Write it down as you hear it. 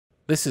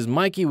This is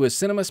Mikey with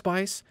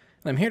CinemaSpice,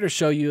 and I'm here to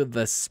show you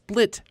the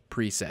split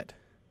preset.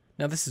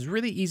 Now this is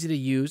really easy to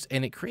use,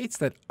 and it creates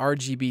that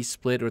RGB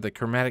split or the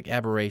chromatic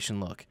aberration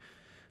look.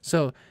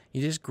 So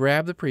you just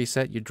grab the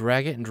preset, you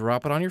drag it and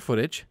drop it on your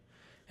footage,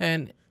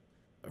 and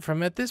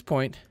from at this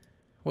point,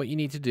 what you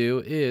need to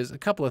do is a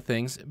couple of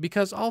things.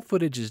 Because all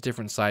footage is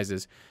different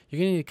sizes, you're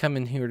going to need to come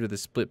in here to the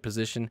split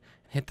position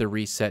and hit the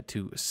reset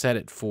to set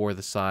it for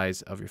the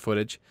size of your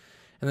footage.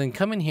 And then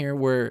come in here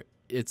where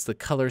it's the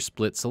color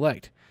split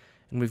select.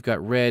 And we've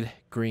got red,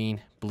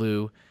 green,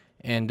 blue,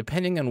 and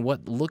depending on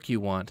what look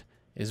you want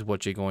is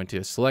what you're going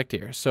to select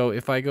here. So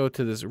if I go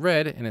to this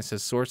red and it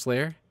says source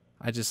layer,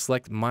 I just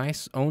select my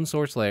own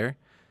source layer,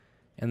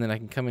 and then I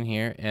can come in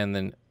here and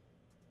then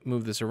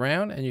move this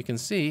around, and you can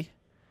see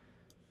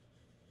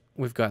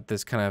we've got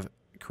this kind of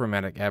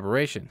chromatic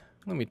aberration.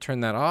 Let me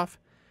turn that off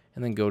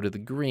and then go to the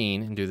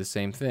green and do the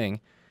same thing.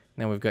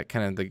 Now we've got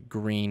kind of the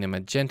green and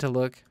magenta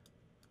look.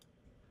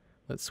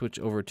 Let's switch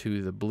over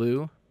to the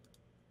blue.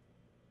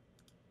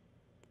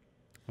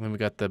 And then we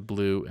got the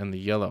blue and the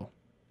yellow.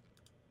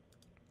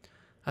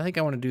 I think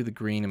I want to do the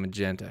green and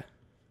magenta.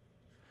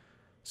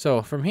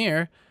 So from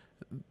here,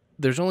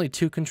 there's only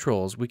two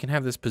controls. We can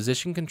have this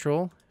position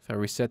control. If I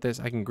reset this,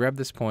 I can grab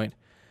this point,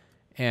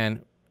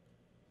 and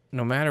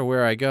no matter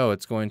where I go,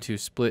 it's going to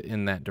split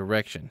in that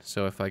direction.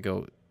 So if I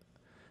go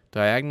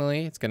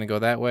diagonally, it's going to go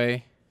that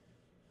way,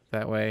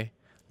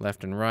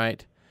 left and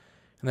right.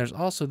 And there's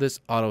also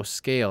this auto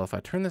scale. If I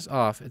turn this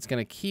off, it's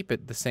going to keep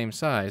it the same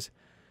size.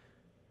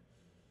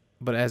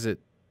 But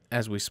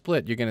as we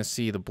split, you're going to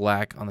see the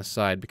black on the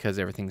side because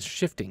everything's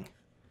shifting.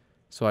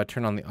 So I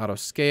turn on the auto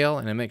scale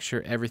and I make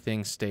sure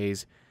everything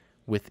stays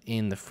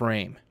within the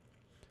frame.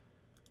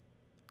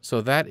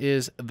 So that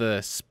is the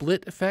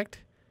split effect.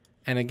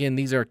 And again,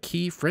 these are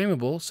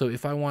keyframeable. So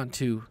if I want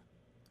to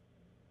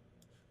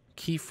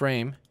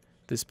keyframe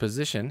this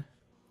position,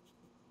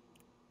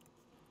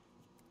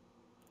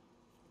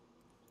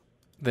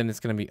 then it's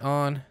going to be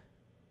on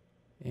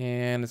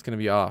and it's going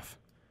to be off.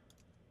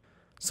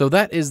 So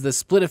that is the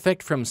split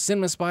effect from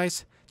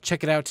CinemaSpice.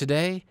 Check it out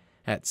today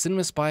at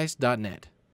cinemaspice.net.